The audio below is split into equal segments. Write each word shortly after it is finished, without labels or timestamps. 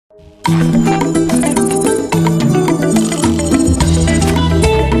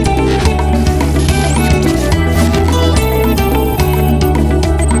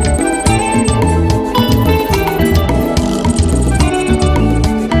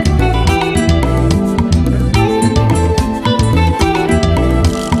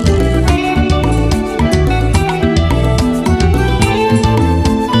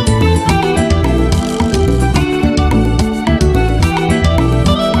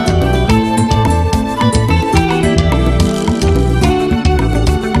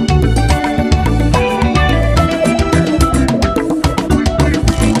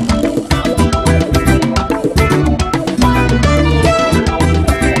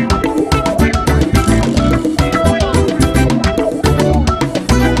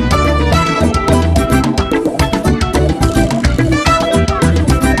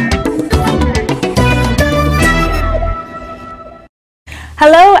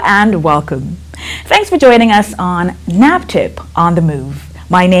Hello and welcome. Thanks for joining us on NAPTIP On The Move.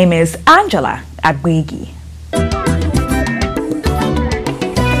 My name is Angela Agwegi.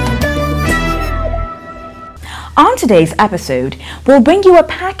 On today's episode, we'll bring you a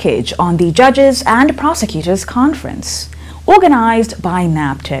package on the Judges and Prosecutors Conference, organized by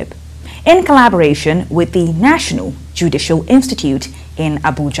NAPTIP, in collaboration with the National Judicial Institute in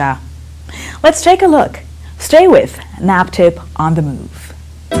Abuja. Let's take a look. Stay with NAPTIP On The Move.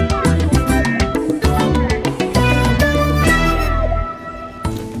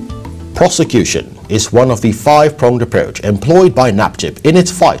 Prosecution is one of the five-pronged approach employed by NAPTIP in its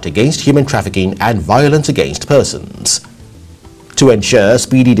fight against human trafficking and violence against persons. To ensure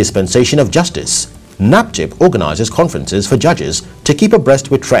speedy dispensation of justice, NAPTIP organizes conferences for judges to keep abreast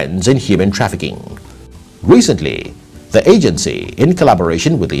with trends in human trafficking. Recently, the agency, in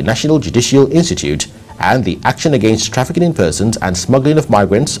collaboration with the National Judicial Institute and the Action Against Trafficking in Persons and Smuggling of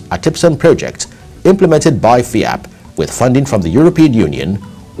Migrants (ATIPSM) project, implemented by FIAP with funding from the European Union,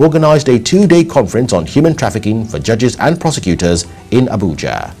 organized a two-day conference on human trafficking for judges and prosecutors in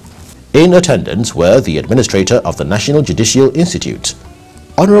Abuja. In attendance were the administrator of the National Judicial Institute,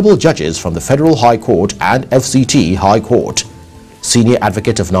 honorable judges from the Federal High Court and FCT High Court, Senior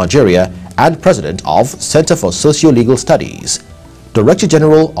Advocate of Nigeria and President of Center for Socio-Legal Studies, Director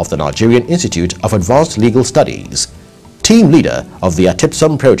General of the Nigerian Institute of Advanced Legal Studies, Team Leader of the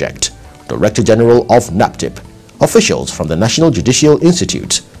ATIPSM project, Director General of NAPTIP, officials from the National Judicial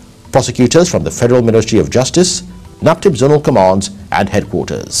Institute, prosecutors from the Federal Ministry of Justice, NAPTIP Zonal Commands and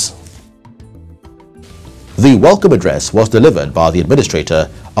Headquarters. The welcome address was delivered by the Administrator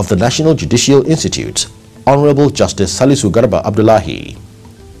of the National Judicial Institute, Honorable Justice Salisu Garba Abdullahi.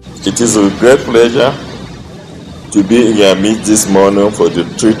 It is a great pleasure to be in your midst this morning for the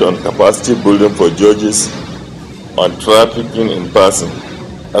treat on capacity building for judges on trafficking in person,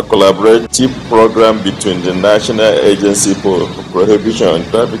 a collaborative program between the National Agency for Prohibition on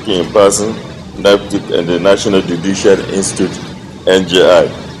Trafficking in Person, NAPTIP, and the National Judicial Institute, NJI.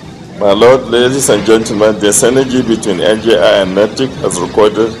 My Lord, ladies and gentlemen, the synergy between NJI and NAPTIP has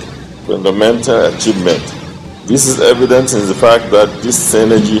recorded fundamental achievement. This is evident in the fact that this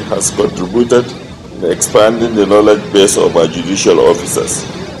synergy has contributed in expanding the knowledge base of our judicial officers.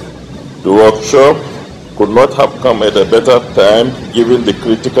 The workshop could not have come at a better time given the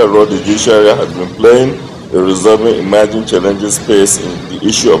critical role the judiciary has been playing in resolving emerging challenges faced in the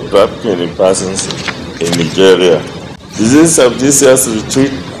issue of trafficking in persons in Nigeria. The gist of this year's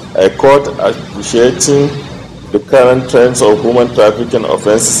retreat, I caught appreciating the current trends of human trafficking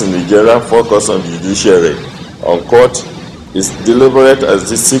offenses in Nigeria focus on the judiciary. On court is deliberate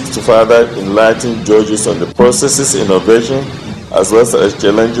as it seeks to further enlighten judges on the processes, innovation, as well as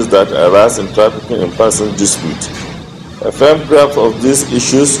challenges that arise in trafficking in person dispute. A firm grasp of these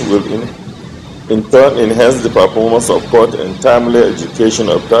issues will in turn enhance the performance of court and timely education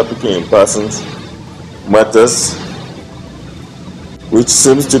of trafficking in persons matters, which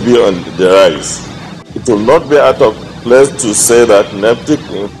seems to be on the rise. It will not be out of place to say that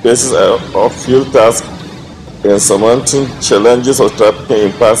NAPTIP faces a uphill task in surmounting challenges of trafficking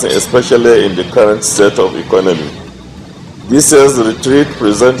in person, especially in the current state of economy. This year's retreat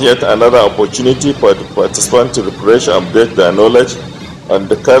presents yet another opportunity for the participants to refresh and update their knowledge on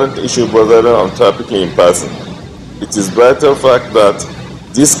the current issue bordering on trafficking in person. It is vital fact that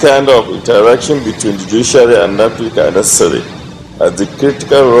this kind of interaction between the judiciary and NAPTIP are necessary, as the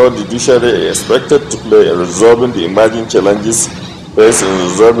critical role the judiciary is expected to play in resolving the emerging challenges faced in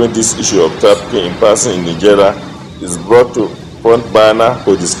resolving this issue of trafficking in person in Nigeria is brought to front burner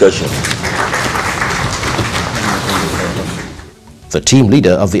for discussion. The team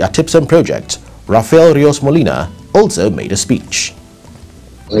leader of the ATIPSM project, Rafael Rios Molina, also made a speech.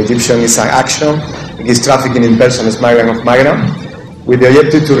 Egyptian is an action against trafficking in persons, smuggling of migrants, with the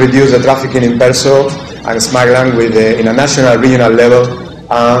objective to reduce the trafficking in persons and smuggling in a national, regional level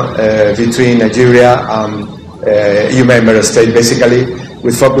between Nigeria and EU member states, basically,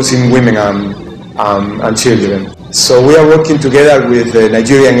 with focusing women and children. So we are working together with the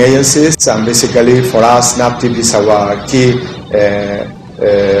Nigerian agencies, and basically for us, NAPTIP is our key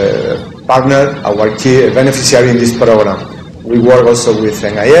partner, our key beneficiary in this program. We work also with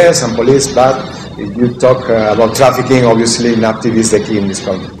NIS and police, but if you talk about trafficking, obviously NAPTIP is the key in this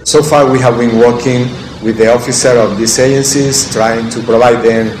program. So far we have been working with the officer of these agencies, trying to provide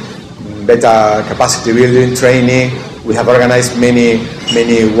them better capacity building, training. We have organized many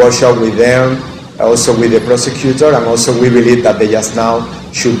workshops with them, also with the prosecutor, and also we believe that just now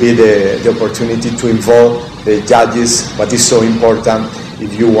should be the opportunity to involve the judges, what is so important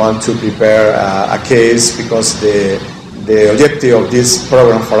if you want to prepare a case, because the objective of this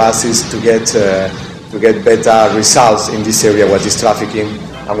program for us is to get better results in this area, what is trafficking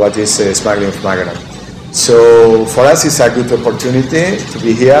and what is smuggling of migrants. So for us it's a good opportunity to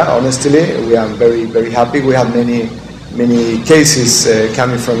be here. Honestly, we are very happy. We have many cases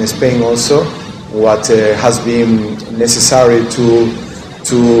coming from Spain also. What has been necessary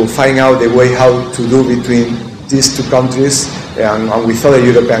to find out the way how to do between these two countries and with other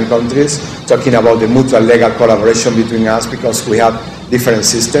European countries, talking about the mutual legal collaboration between us, because we have different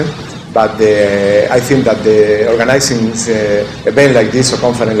systems. But I think that organizing event like this or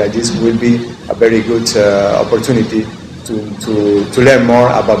conference like this will be a very good opportunity to learn more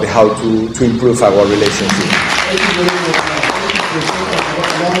about how to improve our relationship.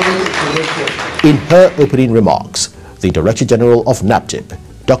 In her opening remarks, the Director General of NAPTIP,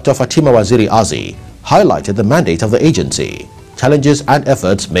 Dr. Fatima Waziri Azi, highlighted the mandate of the agency, challenges and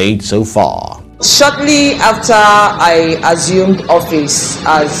efforts made so far. Shortly after I assumed office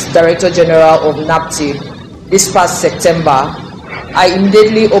as Director General of NAPTIP this past September, I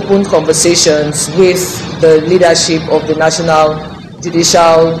immediately opened conversations with the leadership of the National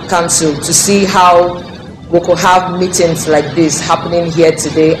Judicial Council to see how we could have meetings like this happening here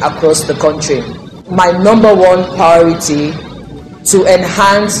today across the country. My number one priority to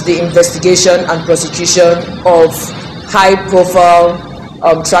enhance the investigation and prosecution of high-profile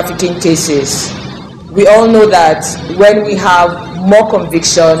trafficking cases. We all know that when we have more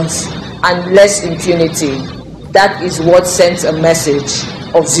convictions and less impunity, that is what sends a message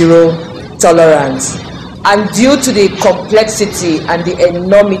of zero tolerance. And due to the complexity and the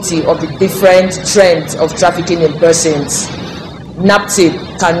enormity of the different trends of trafficking in persons, NAPTIP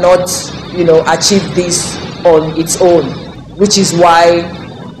cannot, achieve this on its own, which is why,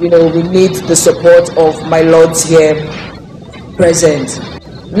 we need the support of my lords here present.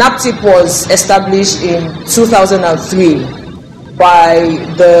 NAPTIP was established in 2003 by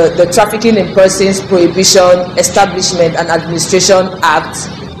the Trafficking in Persons Prohibition, Establishment and Administration Act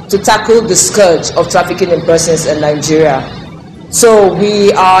to tackle the scourge of trafficking in persons in Nigeria. So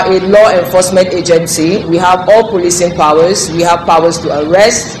we are a law enforcement agency. We have all policing powers. We have powers to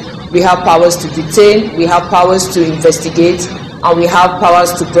arrest, we have powers to detain, we have powers to investigate, and we have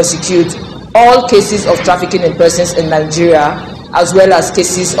powers to prosecute all cases of trafficking in persons in Nigeria, as well as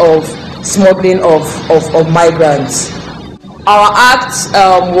cases of smuggling of migrants. Our act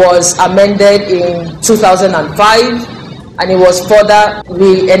was amended in 2005, and it was further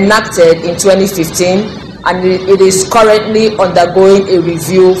re-enacted in 2015, and it is currently undergoing a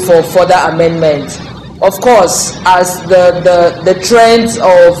review for further amendment. Of course, as the trends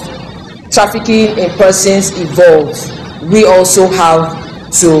of trafficking in persons evolve, we also have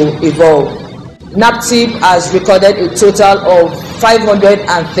to evolve. NAPTIP has recorded a total of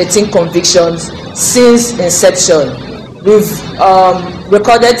 513 convictions since inception. We've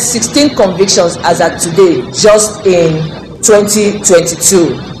recorded 16 convictions as at today, just in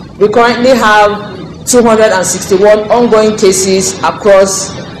 2022. We currently have 261 ongoing cases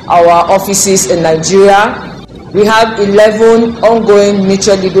across our offices in Nigeria. We have 11 ongoing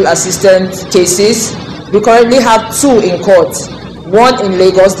mutual legal assistance cases. We currently have 2 in court. One in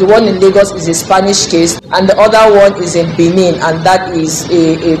Lagos. The one in Lagos is a Spanish case, and the other one is in Benin, and that is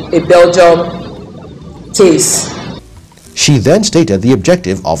a Belgium case. She then stated the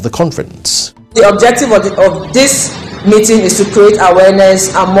objective of the conference. The objective of this meeting is to create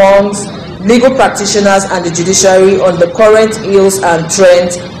awareness amongst legal practitioners and the judiciary on the current ills and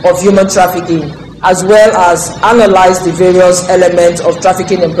trends of human trafficking, as well as analyze the various elements of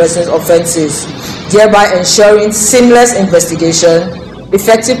trafficking in persons offenses, thereby ensuring seamless investigation,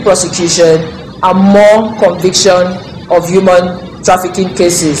 effective prosecution, and more conviction of human trafficking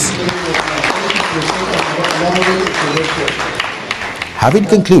cases. Having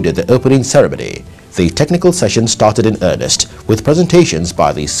concluded the opening ceremony, the technical session started in earnest with presentations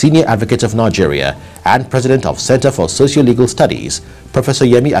by the Senior Advocate of Nigeria and President of Center for Socio-Legal Studies, Professor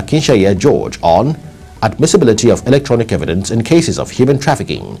Yemi Akinshaye George, on admissibility of electronic evidence in cases of human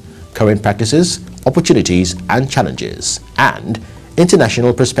trafficking, current practices, opportunities and challenges, and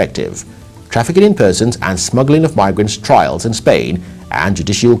international perspective, trafficking in persons and smuggling of migrants trials in Spain, and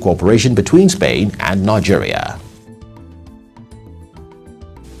judicial cooperation between Spain and Nigeria.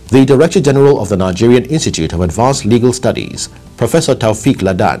 The Director General of the Nigerian Institute of Advanced Legal Studies, Professor Taufik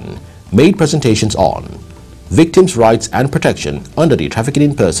Ladan, made presentations on victims' rights and protection under the Trafficking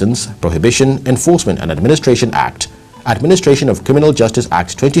in Persons, Prohibition, Enforcement and Administration Act, Administration of Criminal Justice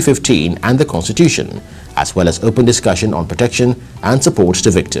Act 2015 and the Constitution, as well as open discussion on protection and support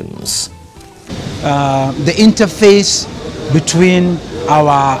to victims. The interface between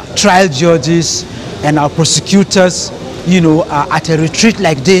our trial judges and our prosecutors, at a retreat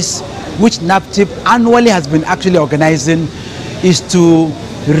like this, which NAPTIP annually has been actually organizing, is to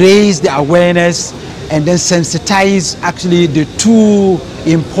raise the awareness and then sensitize actually the two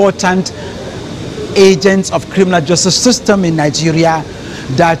important agents of criminal justice system in Nigeria,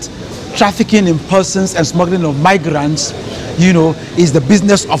 that trafficking in persons and smuggling of migrants, is the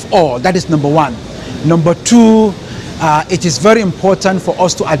business of all. That is number one. Number two, it is very important for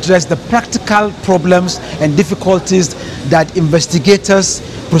us to address the practical problems and difficulties that investigators,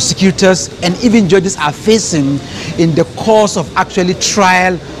 prosecutors, and even judges are facing in the course of actually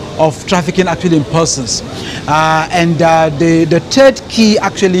trial of trafficking actually in persons. The third key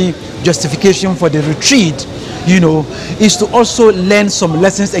actually justification for the retreat, is to also learn some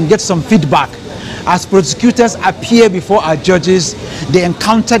lessons and get some feedback. As prosecutors appear before our judges, they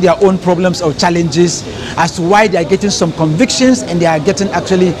encounter their own problems or challenges as to why they are getting some convictions and they are getting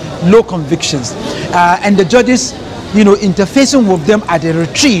actually low convictions. And the judges, interfacing with them at a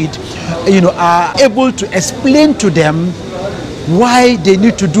retreat, are able to explain to them why they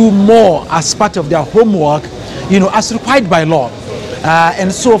need to do more as part of their homework, as required by law.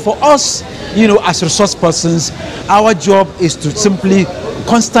 And so for us, as resource persons, our job is to simply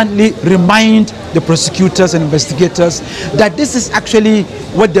constantly remind the prosecutors and investigators that this is actually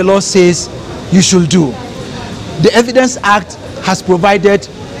what the law says you should do. The Evidence Act has provided,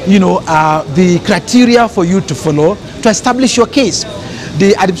 the criteria for you to follow to establish your case.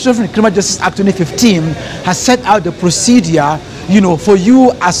 The Administration of Criminal Justice Act 2015 has set out the procedure, for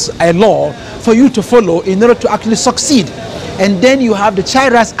you as a law, for you to follow in order to actually succeed. And then you have the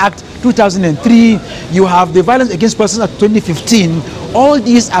Child Rights Act 2003, you have the Violence Against Persons Act 2015. All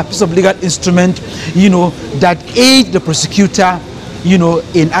these are pieces of legal instrument, that aid the prosecutor,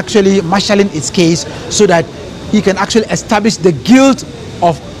 in actually marshalling its case so that he can actually establish the guilt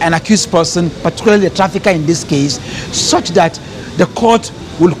of an accused person, particularly a trafficker in this case, such that the court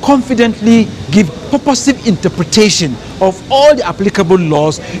will confidently give purposive interpretation of all the applicable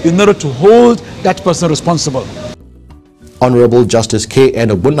laws in order to hold that person responsible. Honorable Justice K.N.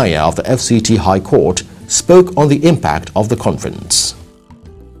 Ogbonnaya of the FCT High Court spoke on the impact of the conference.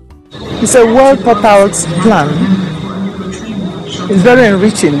 It's a well thought out plan. It's very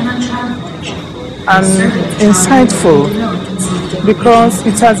enriching and insightful because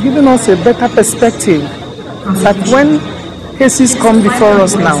it has given us a better perspective that when cases come before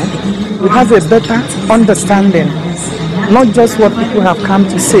us now, we have a better understanding, not just what people have come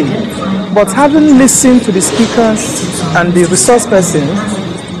to say, but having listened to the speakers and the resource person,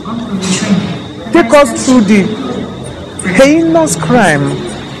 take us through the heinous crime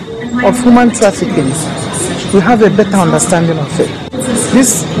of human trafficking, we have a better understanding of it.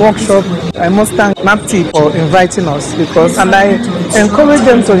 This workshop, I must thank NAPTIP for inviting us, and I encourage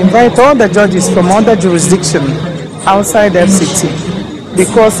them to invite all the judges from other jurisdictions outside FCT,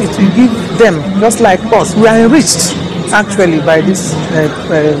 because it will give them, just like us, we are enriched actually by this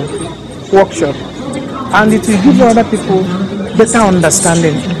workshop, and it will give other people better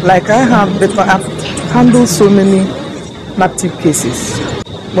understanding. Like I've handled so many NAPTIP cases,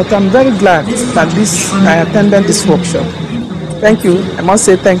 but I'm very glad that I attended this workshop. Thank you. I must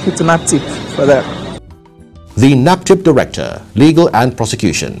say thank you to NAPTIP for that. The NAPTIP Director, Legal and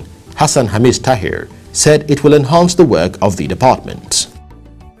Prosecution, Hassan Hamis Tahir, said it will enhance the work of the department.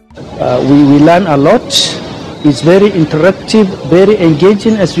 We learn a lot. It's very interactive, very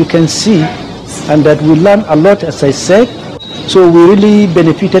engaging, as you can see, and that we learn a lot, as I said. So we really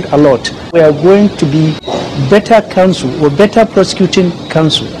benefited a lot. We are going to be better counsel or better prosecuting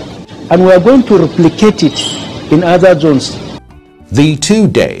counsel, and we are going to replicate it in other zones. The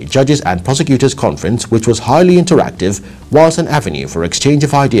two-day Judges and Prosecutors Conference, which was highly interactive, was an avenue for exchange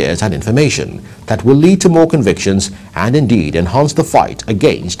of ideas and information that will lead to more convictions and indeed enhance the fight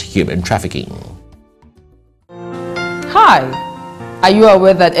against human trafficking. Hi! Are you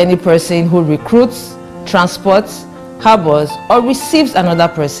aware that any person who recruits, transports, harbors, or receives another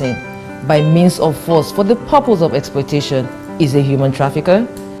person by means of force for the purpose of exploitation is a human trafficker?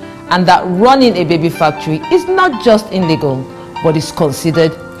 And that running a baby factory is not just illegal, but is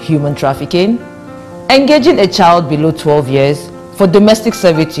considered human trafficking? Engaging a child below 12 years for domestic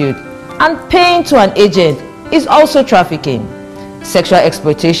servitude and paying to an agent is also trafficking. Sexual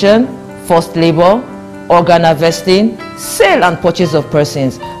exploitation, forced labor, organ harvesting, sale and purchase of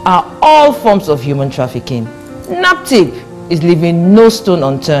persons are all forms of human trafficking. NAPTIP is leaving no stone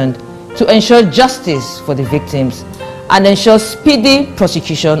unturned to ensure justice for the victims and ensure speedy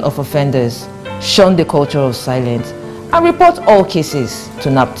prosecution of offenders, shun the culture of silence, and report all cases to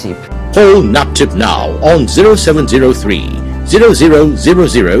NAPTIP. Call NAPTIP now on 0703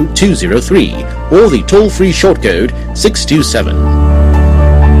 0000203 or the toll-free short code 627.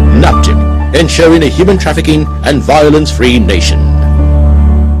 NAPTIP, ensuring a human trafficking and violence-free nation.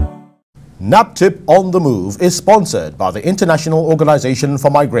 NAPTIP On The Move is sponsored by the International Organization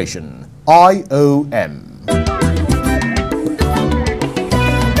for Migration, IOM.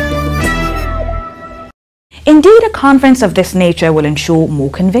 Indeed, a conference of this nature will ensure more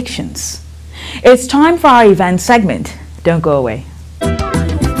convictions. It's time for our event segment. Don't go away.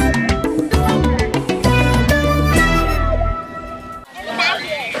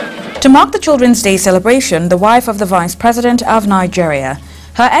 To mark the Children's Day celebration, the wife of the Vice President of Nigeria,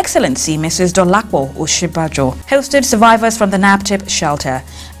 Her Excellency Mrs. Dolapo Osinbajo, hosted survivors from the NAPTIP shelter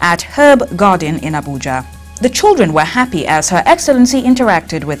at Herb Garden in Abuja. The children were happy as Her Excellency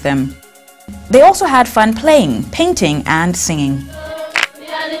interacted with them. They also had fun playing, painting and singing.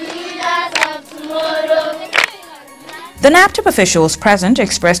 The NAPTIP officials present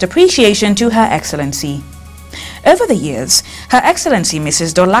expressed appreciation to Her Excellency. Over the years, Her Excellency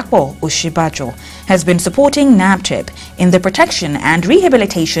Mrs. Dolapo Osinbajo has been supporting NAPTIP in the protection and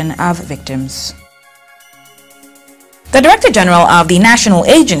rehabilitation of victims. The Director General of the National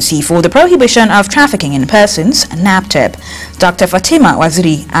Agency for the Prohibition of Trafficking in Persons, NAPTIP, Dr. Fatima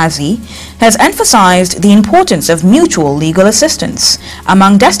Waziri Azi, has emphasized the importance of mutual legal assistance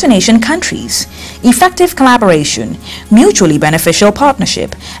among destination countries, effective collaboration, mutually beneficial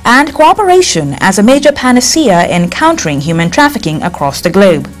partnership, and cooperation as a major panacea in countering human trafficking across the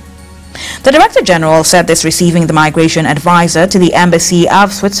globe. The Director General said this receiving the Migration Advisor to the Embassy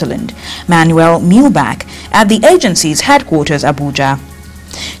of Switzerland, Manuel Mühlbach, at the agency's headquarters, Abuja.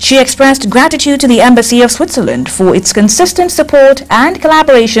 She expressed gratitude to the Embassy of Switzerland for its consistent support and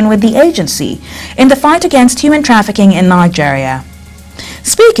collaboration with the agency in the fight against human trafficking in Nigeria.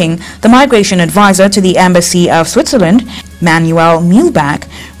 Speaking, the Migration Advisor to the Embassy of Switzerland, Manuel Mühlbach,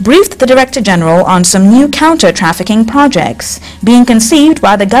 briefed the Director General on some new counter-trafficking projects being conceived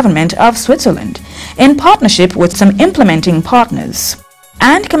by the government of Switzerland in partnership with some implementing partners,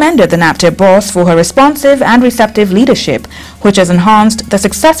 and commended the NAPTIP boss for her responsive and receptive leadership, which has enhanced the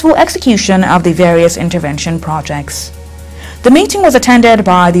successful execution of the various intervention projects. The meeting was attended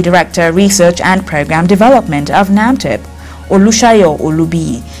by the Director, Research and Program Development of NAPTIP, Olushayo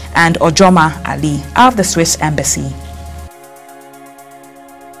Olubi, and Ojoma Ali of the Swiss Embassy.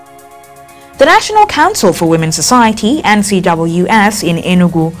 The National Council for Women's Society, NCWS, in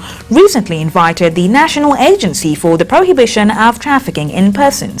Enugu recently invited the National Agency for the Prohibition of Trafficking in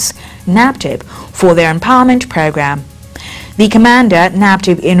Persons, NAPTIP, for their empowerment program. The commander,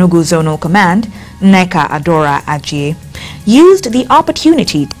 NAPTIP Enugu Zonal Command, Nneka Adora Ajie, used the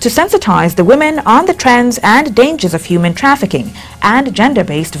opportunity to sensitize the women on the trends and dangers of human trafficking and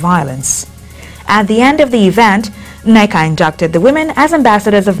gender-based violence. At the end of the event, Nneka inducted the women as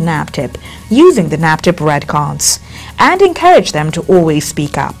ambassadors of NAPTIP, using the NAPTIP red cards, and encouraged them to always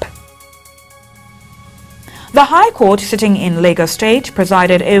speak up. The High Court sitting in Lagos State,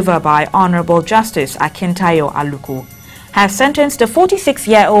 presided over by Honorable Justice Akintayo Aluko, has sentenced a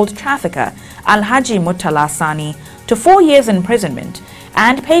 46-year-old trafficker, Alhaji Murtala Sani, to 4 years imprisonment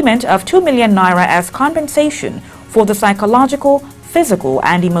and payment of 2 million naira as compensation for the psychological, physical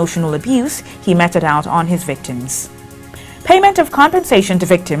and emotional abuse he meted out on his victims. Payment of compensation to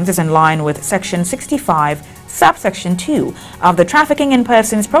victims is in line with Section 65, Subsection 2 of the Trafficking in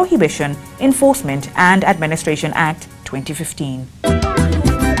Persons Prohibition, Enforcement and Administration Act 2015.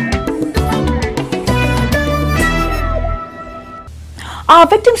 Our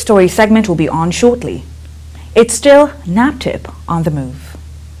Victim Story segment will be on shortly. It's still NAPTIP on the Move.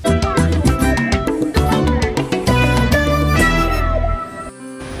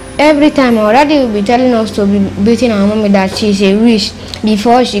 every time our daddy will be telling us to be beating our mommy, that she's a witch.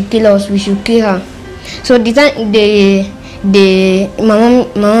 Before she kill us, we should kill her. So the time my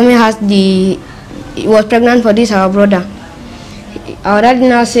mommy was pregnant for this our brother. Our daddy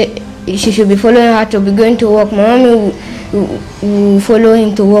now say she should be following her to be going to work. My mommy will follow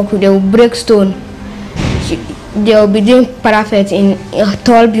him to work. They will break stone. They will be doing parapet in a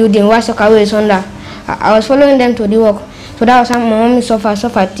tall building where Sokaway is under. I was following them to the work. So that was how my mommy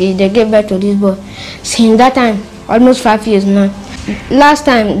suffered till they gave birth to this boy. Since that time, almost 5 years now. Last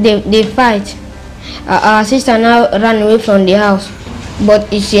time they fight. Our sister now ran away from the house,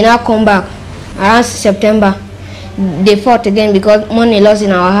 but she now come back around September. They fought again because money lost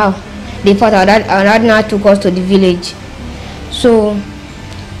in our house. They fought. Our dad now took us to the village. So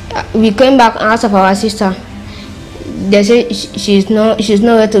we came back and asked of our sister. They say she's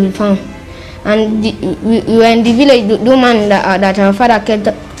nowhere to be found. And we were in the village. The woman that our father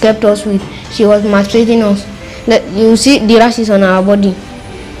kept us with, she was maltreating us. You see the rashes on our body.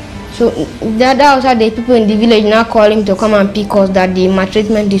 So that was how the people in the village now call him to come and pick us, that the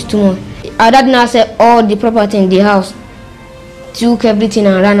maltreatment is too much. Our dad now said all the property in the house, took everything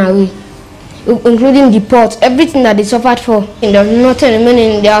and ran away, including the pots, everything that they suffered for. And there was nothing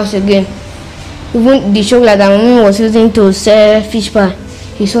remaining in the house again. Even the chocolate that mommy was using to sell fish pie,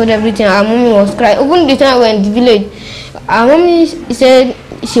 he sold everything. Our mommy was crying. Even the time we were in the village, our mommy said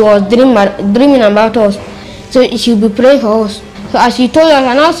she was dreaming about us, so she would be praying for us. So as she told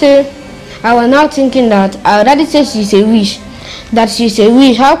us, I was now thinking that our daddy says she's a witch. That she's a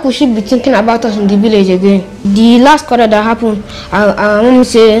witch. How could she be thinking about us in the village again? The last quarter that happened, our mom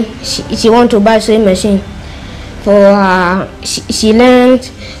said she want to buy sewing machine for her. She learned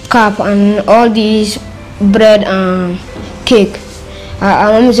cap and all these bread and cake.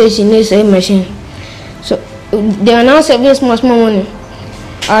 Our mom said she needs a machine. So they are now saving small money.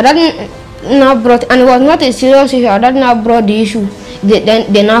 Our daddy now brought, and it was not a serious issue. Our dad now brought the issue.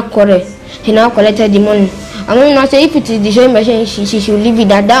 They now quarrel. He now collected the money. And when now say if it is the sewing machine, she should leave it.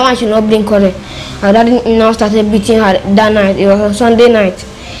 That one should not bring quarrel. Our dad now started beating her that night. It was on Sunday night.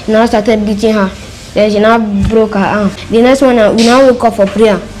 He now started beating her. Then she now broke her arm. The next one, we now woke up for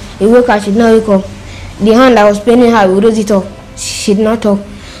prayer. We woke her, she did not wake up. The hand that was paining her, we raised it up. She did not talk.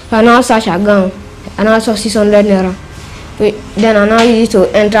 So I now searched her gown. And I saw 600 naira. Then I now used to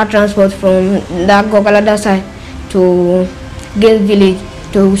enter transport from that Gokalada side to Gate Village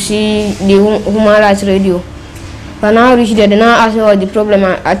to see the Human Rights Radio. When I reached there, they now asked me what the problem.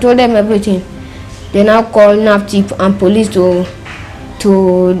 I told them everything. They now called NAPTIP and police to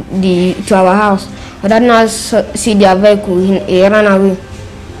our house. But I did not see their vehicle. He ran away.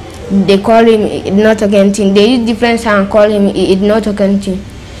 They called him, he did not talk anything. They used different sound and called him, he did not talk anything.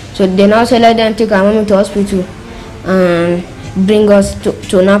 So they now said let them take our mommy to hospital and bring us to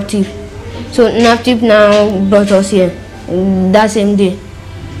NAPTIP. So NAPTIP now brought us here that same day.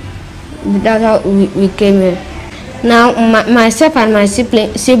 That's how we came here. Now myself and my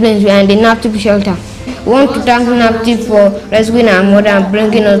siblings were in the NAPTIP shelter. We want to thank NAPTIP for rescuing our mother and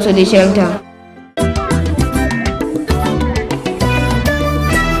bringing us to the shelter.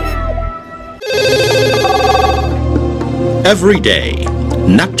 Every day,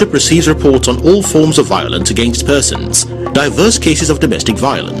 NAPTIP receives reports on all forms of violence against persons, diverse cases of domestic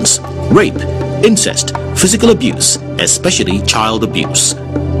violence, rape, incest, physical abuse, especially child abuse.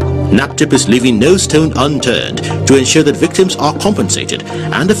 NAPTIP is leaving no stone unturned to ensure that victims are compensated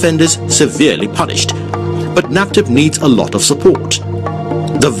and offenders severely punished. But NAPTIP needs a lot of support.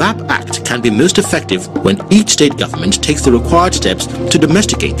 The VAP Act can be most effective when each state government takes the required steps to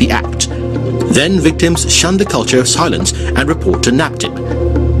domesticate the Act. Then victims shun the culture of silence and report to NAPTIP.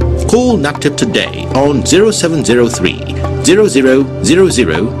 Call NAPTIP today on 0703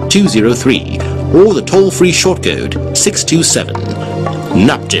 000203 or the toll-free short code 627.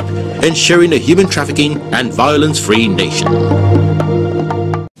 NAPTIP, ensuring a human trafficking and violence-free nation.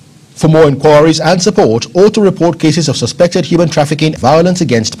 For more inquiries and support or to report cases of suspected human trafficking, violence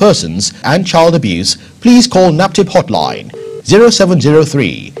against persons and child abuse, please call NAPTIP hotline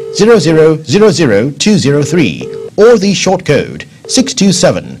 0703 000203 or the short code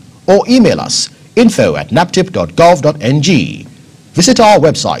 627 or email us info@naptip.gov.ng. Visit our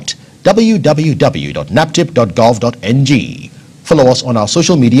website www.naptip.gov.ng. Follow us on our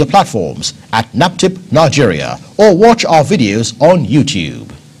social media platforms at NAPTIP Nigeria or watch our videos on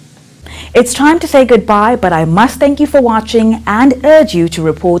YouTube. It's time to say goodbye, but I must thank you for watching and urge you to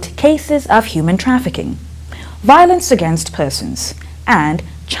report cases of human trafficking, violence against persons, and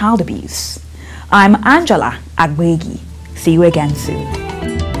child abuse. I'm Angela Adwegi. See you again soon.